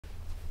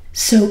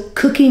So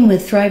cooking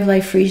with Thrive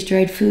Life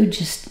freeze-dried food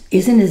just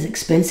isn't as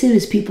expensive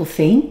as people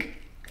think?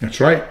 That's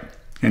right.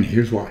 And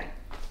here's why.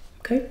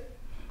 Okay.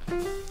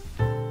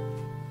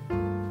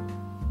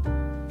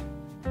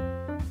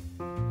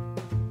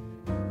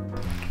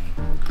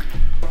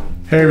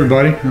 Hey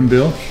everybody, I'm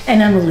Bill.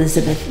 And I'm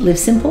Elizabeth. Live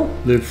simple.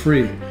 Live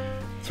free.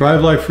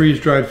 Thrive Life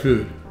freeze-dried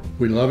food.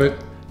 We love it.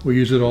 We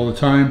use it all the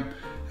time.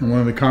 And one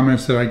of the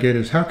comments that I get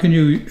is, how can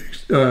you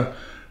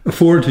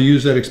afford to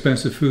use that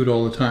expensive food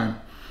all the time?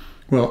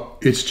 Well,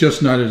 it's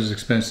just not as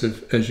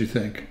expensive as you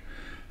think.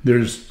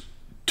 There's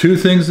two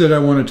things that I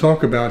want to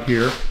talk about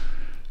here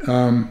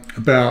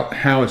about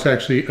how it's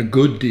actually a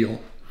good deal.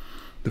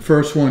 The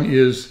first one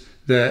is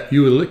that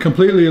you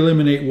completely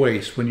eliminate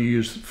waste when you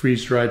use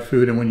freeze-dried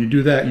food, and when you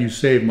do that, you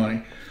save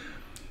money.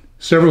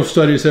 Several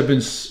studies have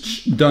been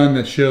done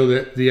that show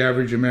that the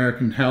average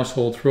American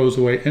household throws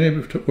away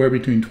anywhere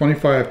between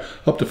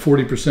 25 up to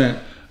 40%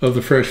 of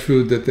the fresh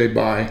food that they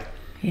buy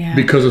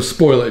because of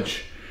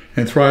spoilage.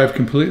 And Thrive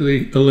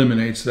completely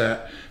eliminates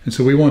that. And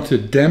so we want to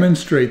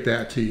demonstrate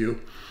that to you.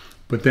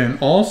 But then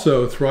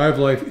also, Thrive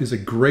Life is a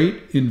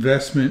great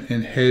investment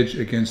and hedge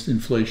against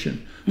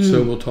inflation.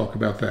 So we'll talk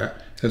about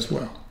that as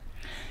well.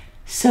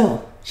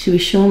 So, should we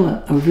show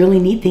them a really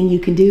neat thing you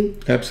can do?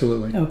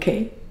 Absolutely.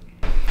 Okay.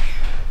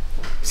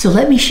 So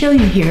let me show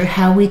you here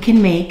how we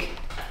can make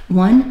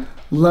one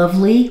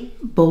lovely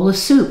bowl of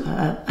soup,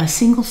 a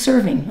single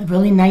serving, a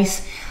really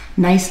nice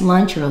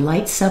lunch or a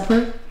light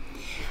supper.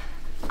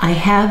 I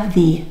have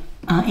the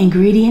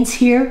ingredients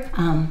here.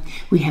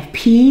 We have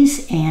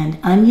peas and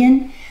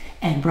onion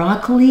and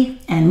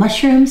broccoli and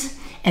mushrooms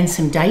and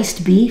some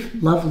diced beef,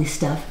 lovely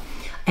stuff,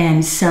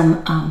 and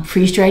some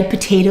freeze-dried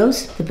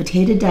potatoes, the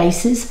potato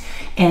dices,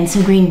 and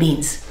some green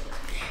beans.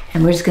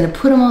 And we're just gonna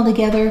put them all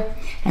together,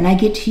 and I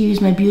get to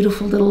use my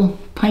beautiful little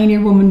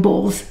Pioneer Woman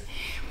bowls.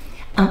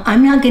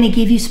 I'm not gonna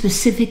give you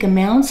specific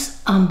amounts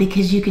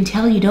because you can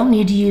tell you don't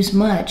need to use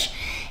much.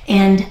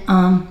 And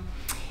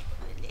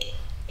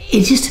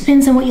it just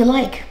depends on what you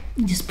like.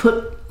 You just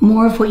put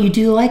more of what you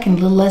do like and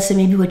a little less of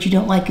maybe what you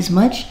don't like as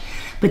much.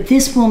 But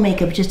this will make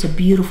up just a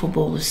beautiful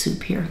bowl of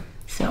soup here.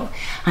 So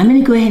I'm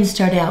gonna go ahead and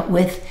start out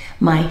with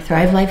my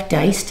Thrive Life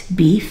diced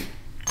beef.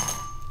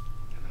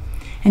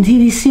 And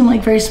these seem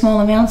like very small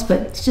amounts,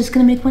 but it's just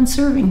gonna make one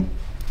serving.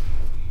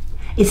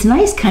 It's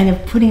nice kind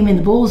of putting them in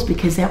the bowls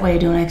because that way I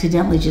don't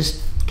accidentally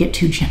just get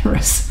too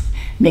generous.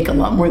 Make a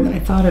lot more than I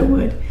thought I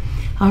would.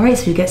 All right,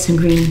 so we've got some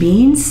green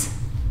beans.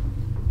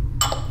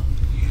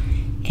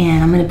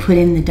 And I'm gonna put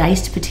in the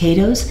diced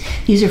potatoes.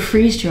 These are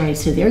freeze-dried,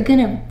 so they're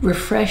gonna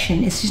refresh,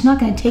 and it's just not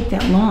gonna take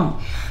that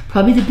long.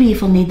 Probably the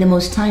beef will need the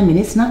most time, and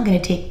it's not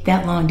gonna take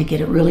that long to get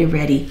it really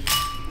ready.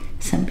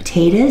 Some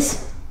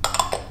potatoes,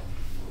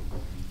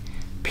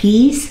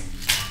 peas,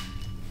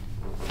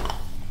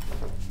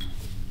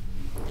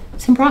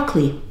 some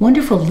broccoli,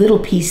 wonderful little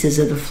pieces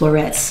of the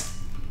florets.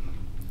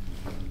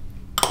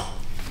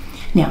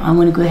 Now I'm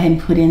gonna go ahead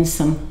and put in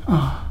some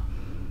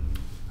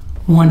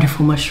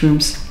wonderful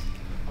mushrooms.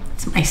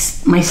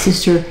 My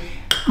sister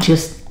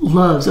just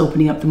loves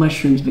opening up the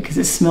mushrooms because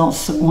it smells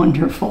so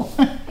wonderful.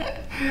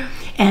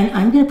 And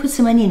I'm gonna put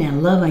some onion in. I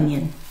love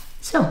onion.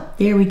 So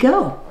there we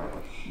go.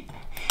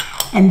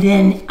 And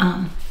then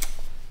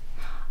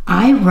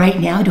I right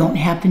now don't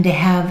happen to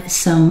have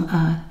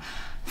some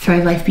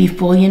Thrive Life beef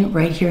bouillon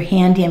right here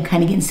handy. I'm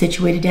kind of getting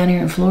situated down here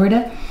in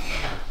Florida.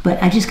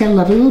 But I just got a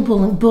lovely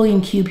little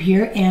bouillon cube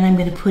here, and I'm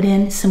gonna put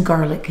in some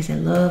garlic because I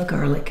love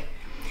garlic.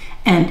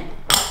 And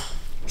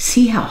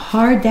see how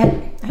hard that,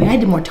 I mean, I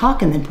did more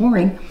talking than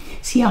pouring.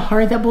 See how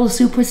hard that bowl of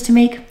soup was to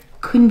make?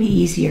 Couldn't be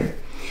easier.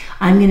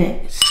 I'm gonna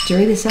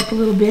stir this up a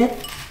little bit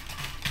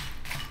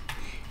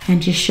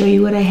and just show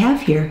you what I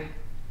have here.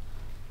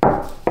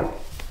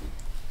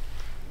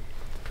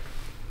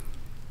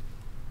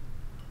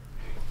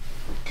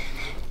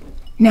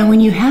 Now, when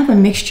you have a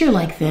mixture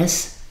like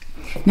this,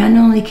 not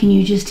only can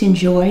you just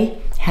enjoy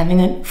having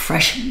a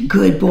fresh,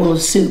 good bowl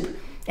of soup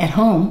at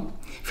home,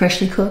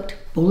 freshly cooked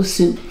bowl of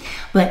soup,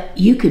 but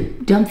you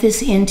could dump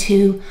this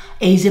into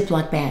a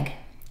Ziploc bag.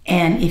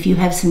 And if you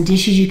have some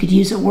dishes you could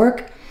use at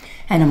work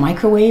and a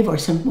microwave or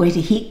some way to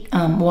heat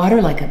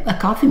water, like a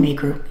coffee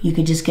maker, you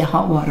could just get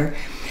hot water.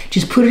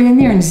 Just put it in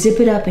there and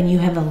zip it up, and you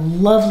have a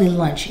lovely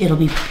lunch. It'll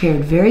be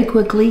prepared very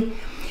quickly,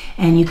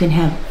 and you can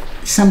have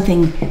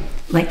something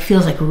like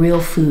feels like real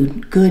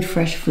food, good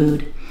fresh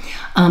food.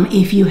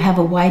 If you have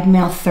a wide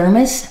mouth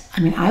thermos,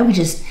 I mean, I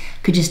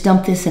could just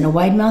dump this in a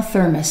wide mouth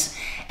thermos,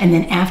 and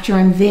then after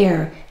I'm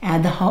there,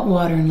 add the hot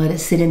water and let it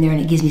sit in there,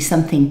 and it gives me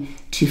something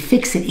to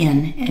fix it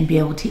in and be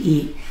able to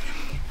eat.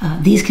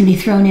 These can be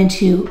thrown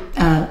into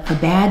a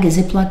bag, a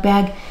Ziploc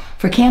bag,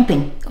 for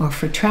camping or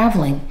for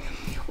traveling.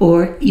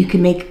 Or you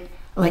can make,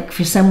 like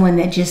for someone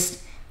that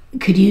just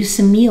could use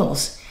some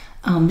meals,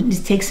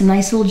 just take some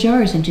nice little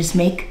jars and just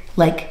make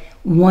like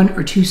 1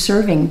 or 2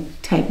 serving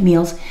type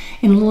meals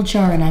in a little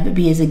jar and have it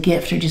be as a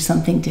gift or just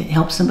something to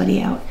help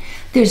somebody out.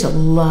 There's a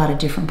lot of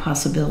different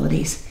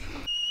possibilities.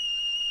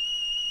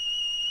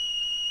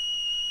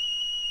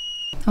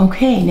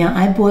 Okay, now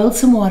I boiled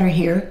some water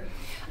here.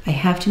 I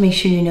have to make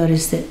sure you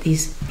notice that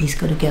these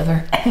go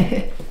together.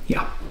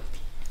 Yeah.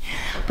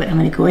 But I'm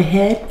going to go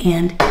ahead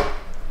and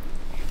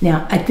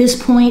now at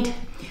this point,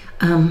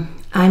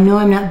 I know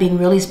I'm not being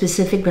really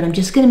specific, but I'm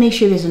just going to make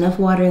sure there's enough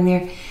water in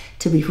there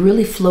to be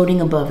really floating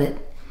above it.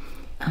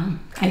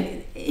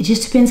 It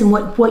just depends on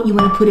what you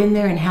want to put in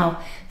there and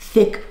how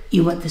thick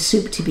you want the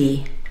soup to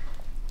be.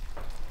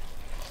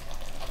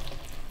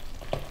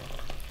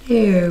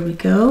 There we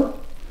go.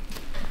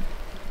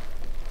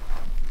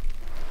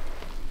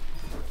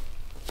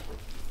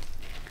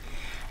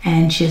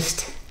 And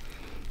just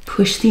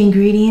push the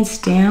ingredients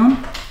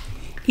down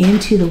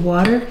into the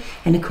water.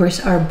 And of course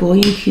our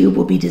bouillon cube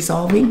will be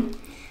dissolving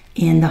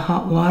in the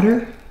hot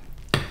water.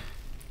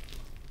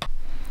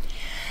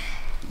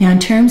 Now in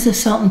terms of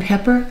salt and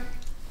pepper,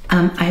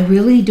 I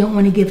really don't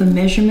want to give a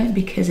measurement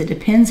because it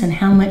depends on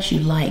how much you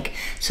like.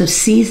 So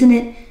season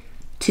it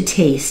to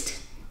taste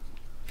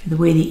the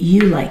way that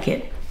you like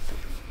it.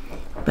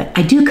 But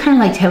I do kind of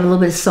like to have a little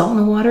bit of salt in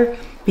the water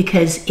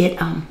because it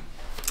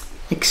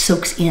like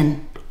soaks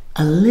in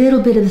a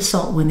little bit of the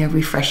salt when they're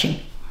refreshing.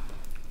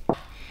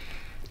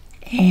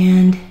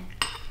 And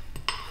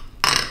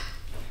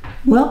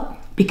well,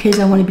 because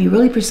I want to be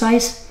really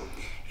precise,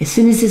 as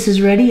soon as this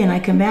is ready and I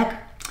come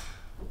back,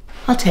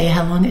 I'll tell you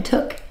how long it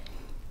took.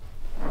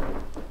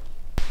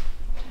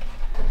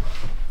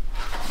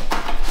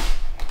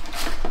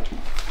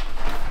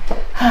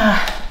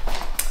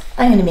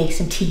 I'm going to make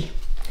some tea.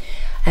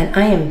 And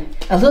I am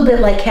a little bit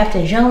like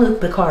Captain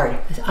Jean-Luc Picard,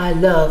 because I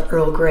love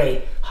Earl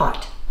Grey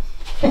hot.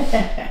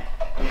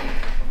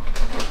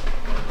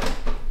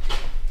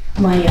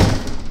 My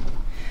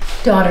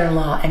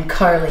daughter-in-law and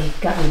Carly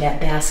got me that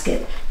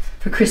basket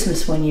for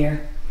Christmas one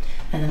year,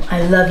 and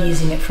I love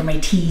using it for my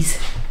teas.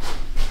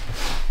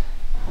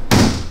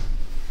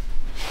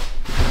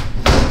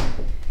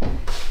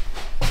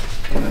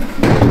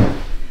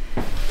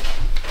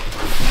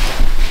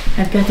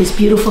 I've got this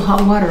beautiful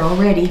hot water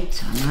already,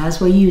 so I might as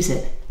well use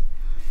it.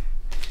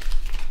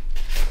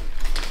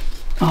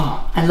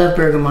 Oh, I love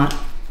bergamot.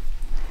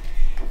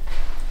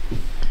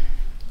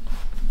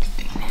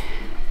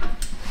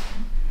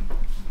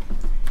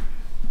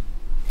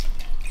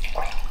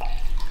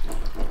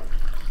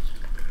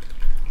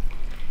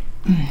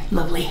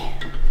 Lovely.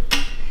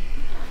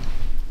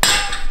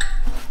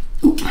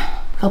 Oop,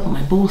 a couple of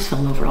my bowls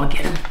fell over, I'll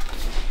get them.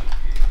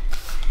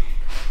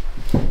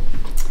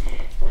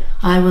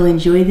 I will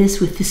enjoy this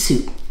with the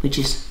soup, which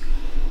is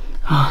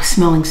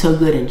smelling so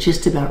good and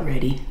just about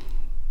ready.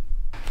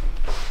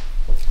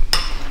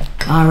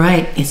 All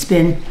right, it's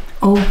been,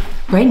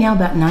 right now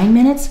about 9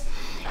 minutes,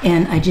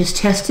 and I just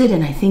tested,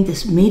 and I think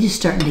this meat is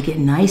starting to get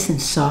nice and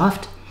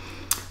soft,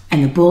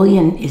 and the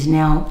bouillon is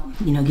now,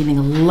 giving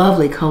a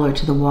lovely color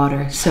to the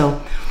water.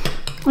 So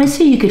let's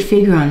say you could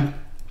figure on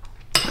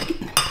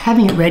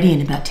having it ready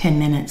in about 10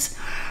 minutes.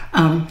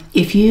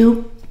 If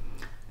you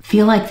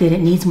feel like that it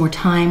needs more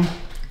time,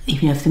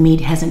 if the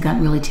meat hasn't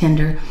gotten really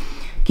tender,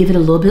 give it a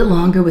little bit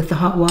longer with the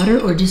hot water,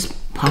 or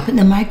just pop it in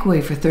the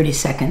microwave for 30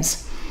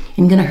 seconds.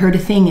 Isn't gonna hurt a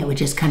thing. It would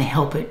just kind of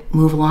help it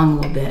move along a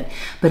little bit.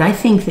 But I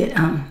think that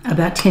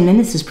about 10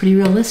 minutes is pretty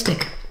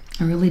realistic.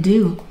 I really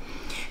do.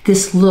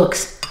 This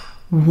looks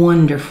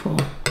wonderful.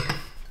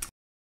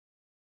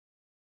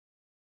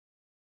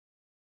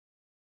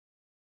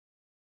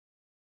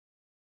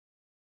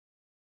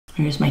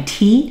 Here's my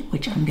tea,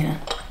 which I'm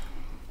gonna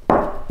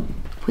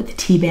put the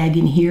tea bag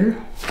in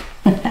here.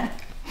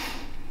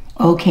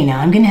 Okay, now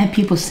I'm gonna have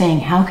people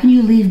saying, how can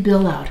you leave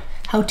Bill out?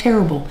 How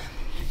terrible.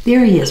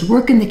 There he is,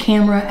 working the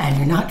camera, and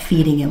you're not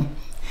feeding him.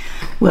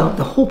 Well,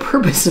 the whole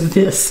purpose of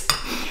this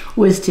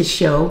was to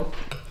show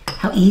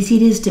how easy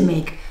it is to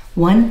make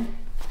one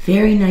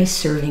very nice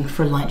serving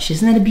for lunch.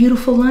 Isn't that a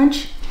beautiful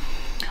lunch?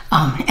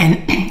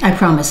 And I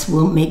promise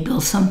we'll make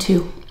Bill some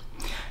too,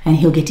 and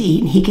he'll get to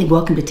eat, and he can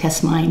welcome to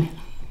test mine.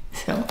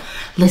 So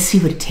let's see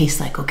what it tastes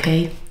like,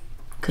 okay?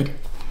 Good.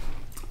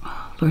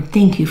 Lord,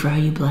 thank you for how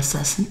you bless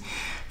us and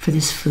for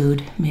this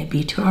food. May it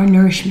be to our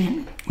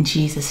nourishment. In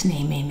Jesus'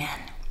 name, amen.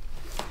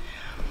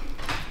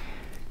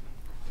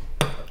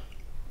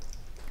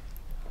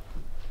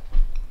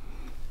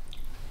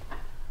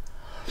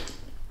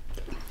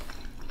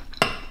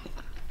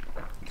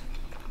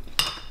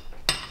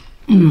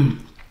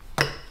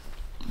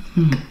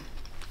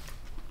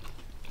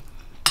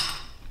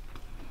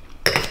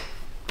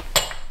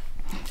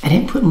 I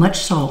didn't put much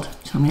salt,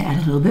 so I'm going to add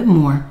a little bit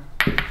more.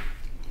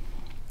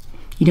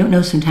 You don't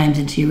know sometimes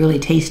until you really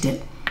taste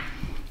it.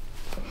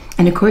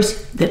 And of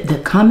course,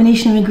 the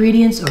combination of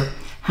ingredients or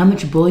how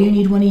much bouillon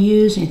you'd want to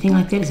use, anything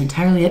like that, is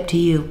entirely up to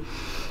you.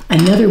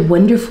 Another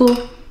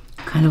wonderful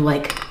kind of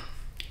like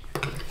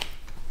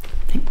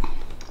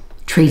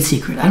trade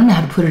secret, I don't know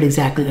how to put it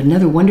exactly, but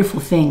another wonderful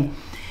thing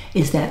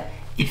is that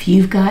if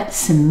you've got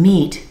some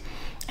meat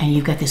and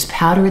you've got this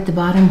powder at the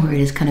bottom where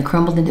it is kind of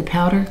crumbled into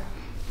powder,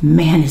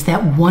 man, is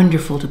that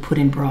wonderful to put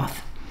in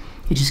broth.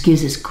 It just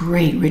gives this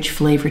great rich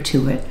flavor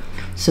to it.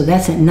 So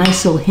that's a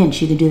nice little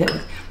hint. You can do that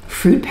with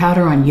fruit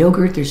powder on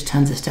yogurt. There's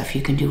tons of stuff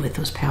you can do with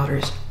those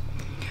powders.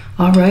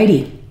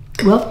 Alrighty,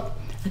 well,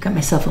 I got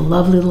myself a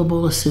lovely little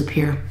bowl of soup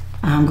here.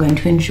 I'm going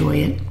to enjoy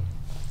it.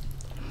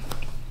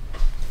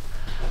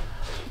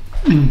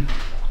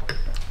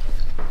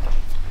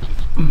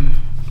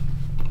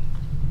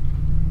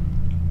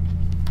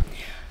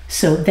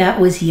 So that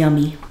was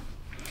yummy.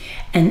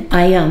 And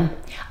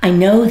I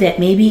know that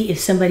maybe if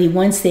somebody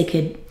once they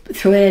could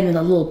throw it in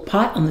a little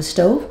pot on the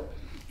stove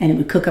and it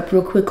would cook up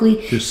real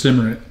quickly. Just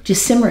simmer it.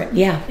 Just simmer it,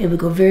 yeah. It would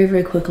go very,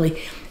 very quickly.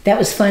 That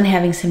was fun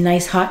having some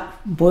nice hot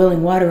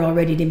boiling water all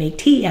ready to make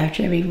tea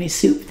after I made my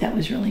soup. That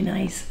was really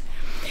nice.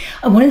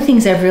 One of the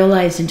things I've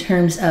realized in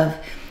terms of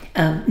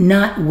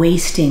not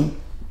wasting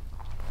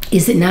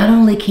is that not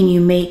only can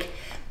you make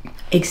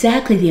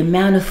exactly the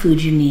amount of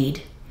food you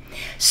need,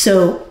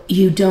 so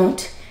you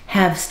don't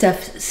have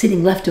stuff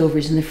sitting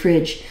leftovers in the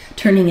fridge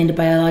turning into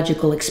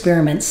biological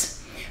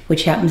experiments,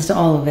 which happens to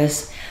all of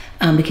us.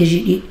 Because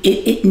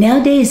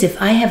nowadays,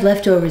 if I have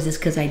leftovers, it's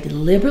because I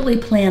deliberately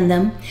plan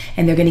them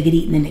and they're going to get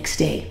eaten the next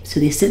day. So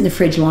they sit in the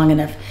fridge long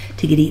enough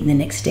to get eaten the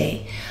next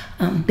day.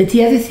 But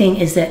the other thing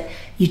is that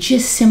you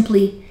just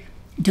simply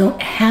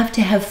don't have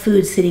to have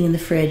food sitting in the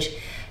fridge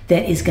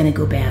that is going to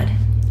go bad.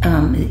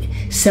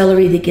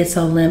 Celery that gets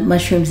all limp,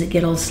 mushrooms that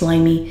get all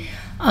slimy.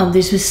 I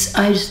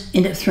just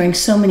end up throwing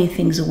so many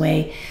things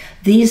away.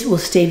 These will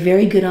stay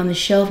very good on the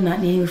shelf, not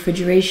needing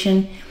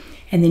refrigeration,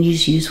 and then you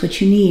just use what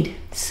you need.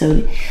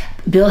 So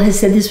Bill has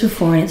said this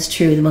before, and it's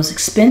true. The most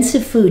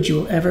expensive food you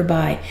will ever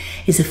buy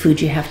is a food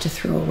you have to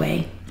throw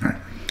away. Right.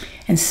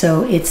 And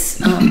so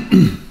it's,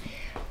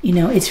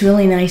 it's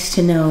really nice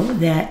to know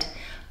that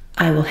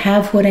I will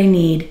have what I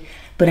need,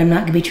 but I'm not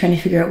going to be trying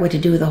to figure out what to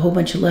do with a whole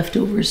bunch of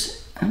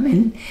leftovers.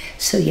 And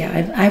so,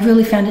 yeah, I've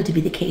really found it to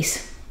be the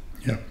case.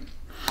 Yeah.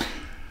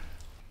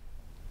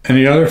 And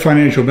the other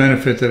financial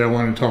benefit that I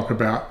want to talk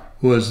about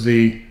was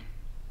the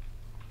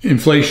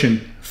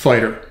inflation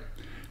fighter,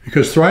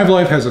 because Thrive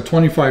Life has a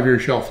 25-year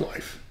shelf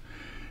life.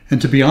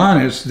 And to be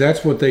honest,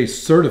 that's what they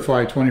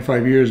certify,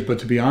 25 years, but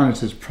to be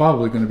honest, it's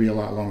probably going to be a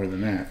lot longer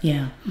than that.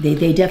 Yeah,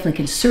 they definitely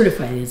can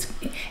certify this.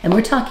 And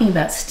we're talking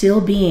about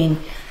still being,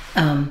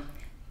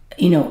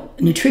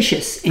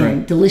 nutritious and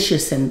Right.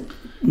 delicious and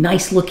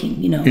nice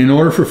looking, In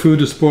order for food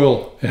to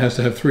spoil, it has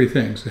to have three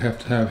things. It has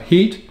to have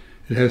heat,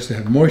 it has to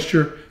have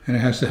moisture, and it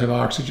has to have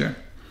oxygen.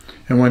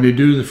 And when they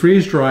do the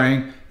freeze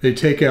drying, they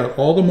take out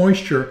all the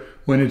moisture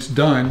when it's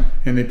done,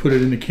 and they put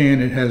it in a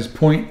can. It has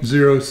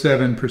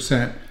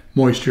 0.07%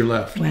 moisture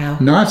left. Wow.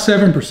 Not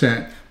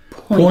 7%,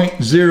 Point.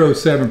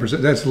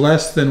 0.07%. That's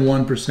less than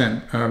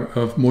 1%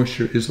 of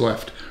moisture is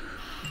left.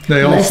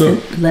 They Less also...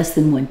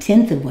 than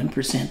 1/10 of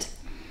 1%.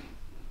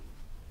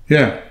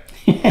 Yeah.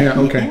 Yeah,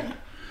 okay.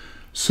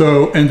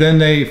 So, and then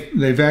they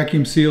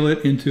vacuum seal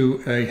it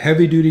into a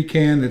heavy duty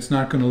can that's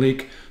not going to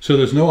leak. So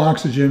there's no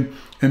oxygen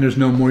and there's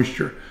no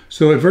moisture.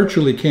 So it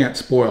virtually can't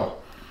spoil.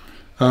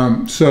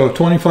 So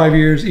 25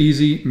 years,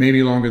 easy,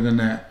 maybe longer than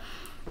that.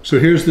 So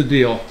here's the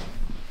deal.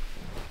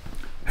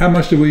 How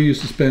much did we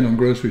used to spend on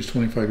groceries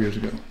 25 years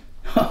ago?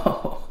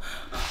 Oh,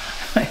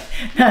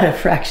 not a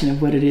fraction of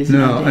what it is No,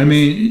 nowadays. I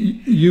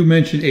mean, you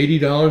mentioned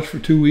 $80 for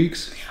 2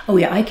 weeks. Oh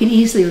yeah, I can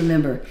easily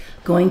remember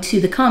going to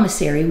the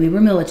commissary. We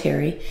were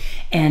military,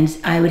 and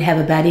I would have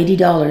about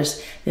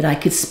 $80 that I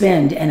could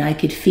spend, and I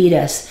could feed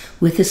us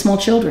with the small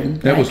children.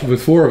 That was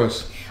with 4 of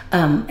us.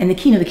 And the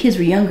kids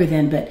were younger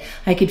then, but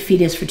I could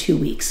feed us for 2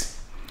 weeks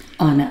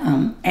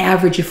on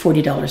average of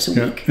 $40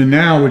 a week. And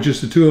now with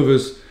just the 2 of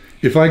us,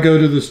 if I go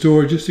to the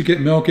store just to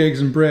get milk,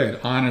 eggs, and bread,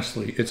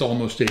 honestly, it's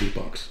almost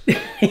 $80.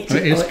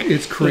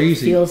 It's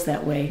crazy. It feels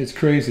that way. It's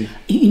crazy.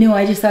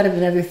 I just thought of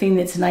another thing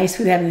that's nice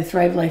with having the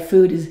Thrive Life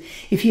food is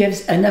if you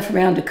have enough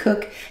around to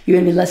cook, you're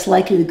going to be less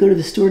likely to go to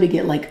the store to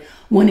get like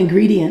one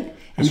ingredient.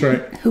 That's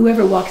right.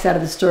 Whoever walks out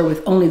of the store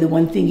with only the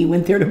one thing you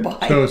went there to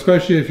buy. So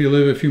especially if you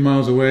live a few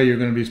miles away, you're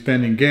going to be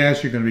spending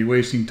gas, you're going to be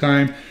wasting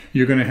time,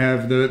 you're going to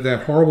have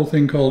that horrible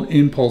thing called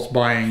impulse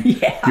buying.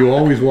 Yeah. You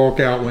always walk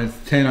out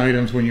with 10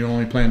 items when you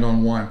only planned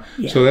on 1.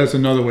 Yeah. So that's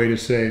another way to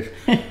save.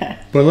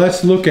 But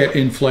let's look at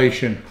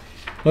inflation.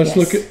 Let's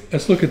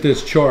look at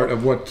this chart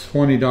of what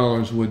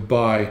 $20 would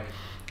buy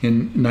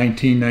in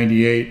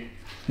 1998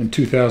 and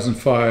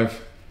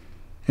 2005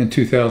 and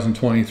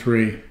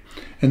 2023.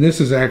 And this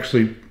is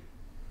actually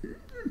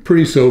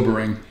pretty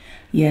sobering.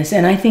 Yes,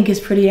 and I think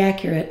it's pretty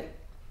accurate.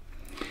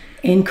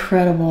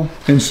 Incredible.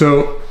 And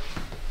so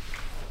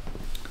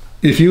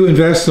if you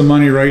invest the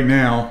money right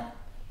now,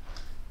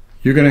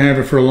 you're going to have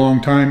it for a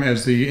long time.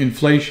 As the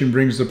inflation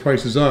brings the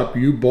prices up,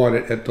 you bought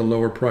it at the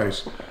lower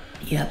price.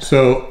 Yep.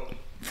 So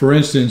for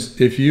instance,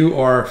 if you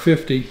are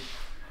 50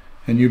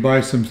 and you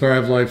buy some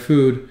Thrive Life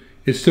food,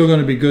 it's still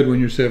going to be good when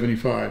you're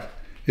 75.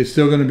 It's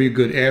still going to be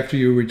good after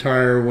you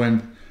retire,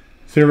 when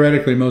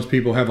theoretically most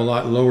people have a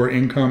lot lower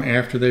income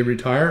after they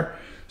retire.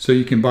 So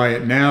you can buy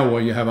it now while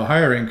you have a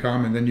higher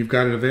income, and then you've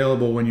got it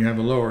available when you have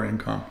a lower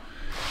income.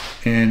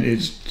 And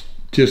it's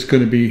just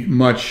going to be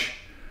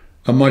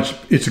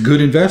it's a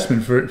good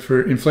investment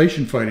for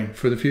inflation fighting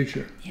for the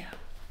future. Yeah.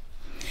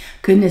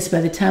 Goodness, by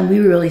the time we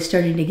were really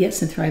starting to get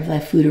some Thrive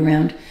Life food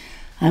around,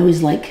 I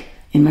was like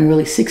in my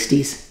early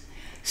 60s.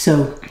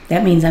 So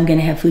that means I'm going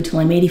to have food till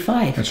I'm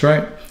 85. That's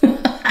right.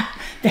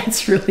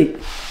 That's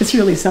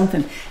really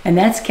something. And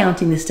that's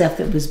counting the stuff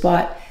that was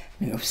bought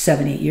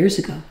 7, 8 years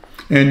ago.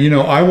 And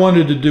I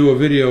wanted to do a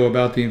video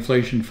about the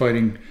inflation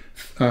fighting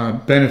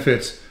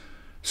benefits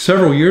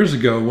several years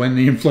ago when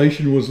the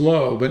inflation was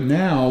low, but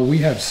now we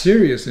have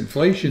serious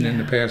inflation in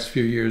the past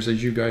few years,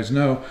 as you guys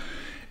know,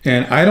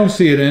 and I don't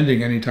see it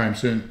ending anytime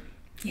soon.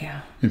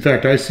 Yeah. In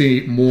fact, I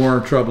see more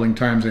troubling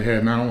times ahead,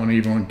 and I don't want to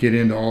even get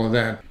into all of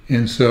that.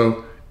 And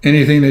so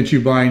anything that you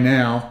buy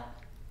now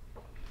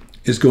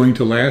is going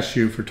to last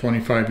you for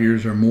 25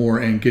 years or more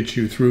and get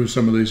you through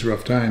some of these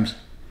rough times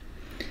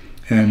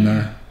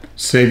and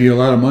save you a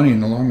lot of money in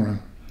the long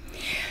run.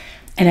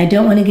 And I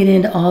don't want to get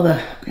into all the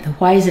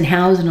whys and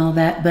hows and all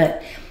that,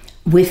 but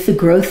with the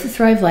growth that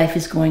Thrive Life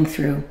is going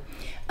through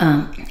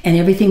and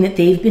everything that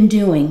they've been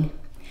doing,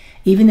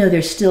 even though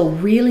they're still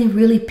really,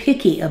 really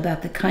picky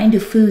about the kind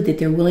of food that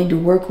they're willing to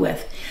work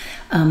with,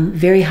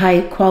 very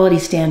high quality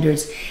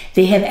standards,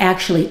 they have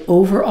actually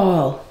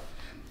overall,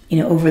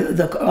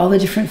 over all the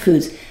different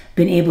foods,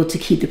 been able to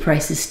keep the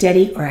prices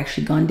steady or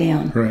actually gone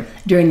down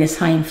during this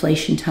high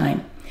inflation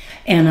time.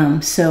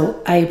 And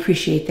so I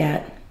appreciate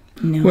that.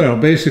 Well,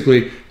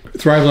 basically,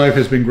 Thrive Life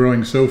has been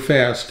growing so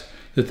fast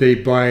that they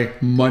buy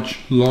much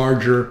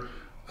larger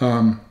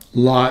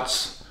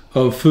lots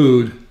of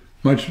food,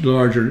 much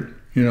larger,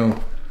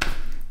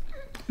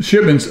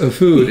 shipments of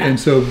food. And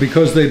so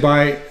because they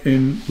buy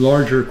in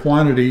larger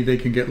quantity, they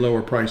can get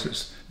lower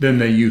prices than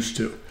they used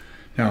to.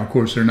 Now, of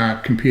course, they're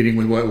not competing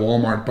with what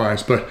Walmart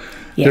buys, but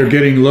they're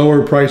getting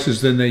lower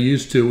prices than they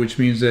used to, which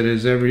means that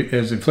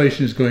as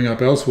inflation is going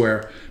up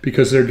elsewhere,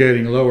 because they're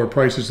getting lower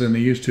prices than they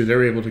used to,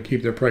 they're able to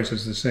keep their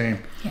prices the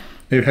same. Yeah.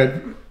 They've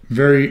had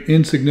very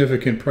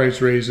insignificant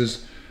price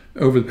raises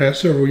over the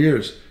past several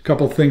years. A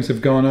couple of things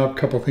have gone up, a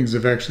couple of things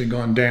have actually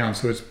gone down,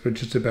 so it's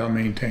just about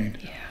maintained.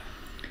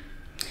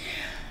 Yeah.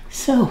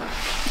 So,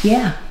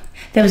 yeah,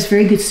 that was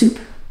very good soup.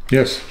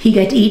 Yes. He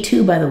got to eat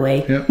too, by the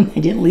way. Yep. I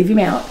didn't leave him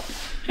out.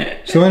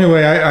 So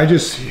anyway, I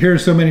just hear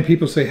so many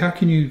people say, how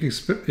can you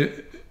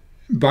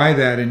buy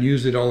that and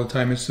use it all the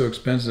time? It's so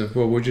expensive.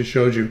 Well, we just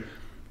showed you.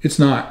 It's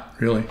not,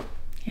 really.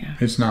 Yeah.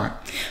 It's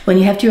not. Well,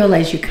 you have to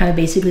realize you're kind of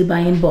basically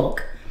buying in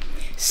bulk.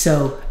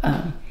 So,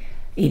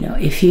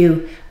 if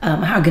you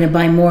are going to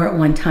buy more at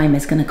one time,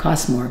 it's going to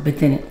cost more, but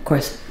then it, of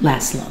course,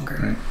 lasts longer.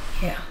 Right.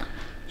 Yeah.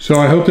 So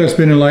I hope that's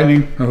been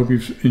enlightening. I hope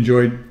you've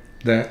enjoyed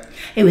that.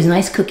 It was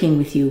nice cooking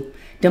with you,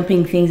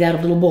 dumping things out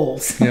of little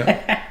bowls.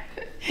 Yeah.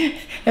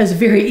 That was a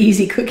very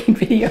easy cooking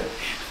video.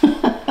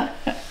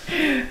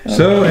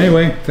 So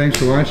anyway, thanks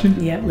for watching.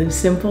 Yeah, live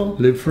simple.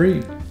 Live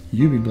free.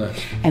 You be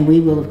blessed. And we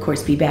will, of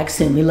course, be back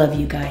soon. We love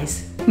you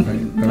guys.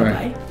 Right.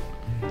 Bye-bye.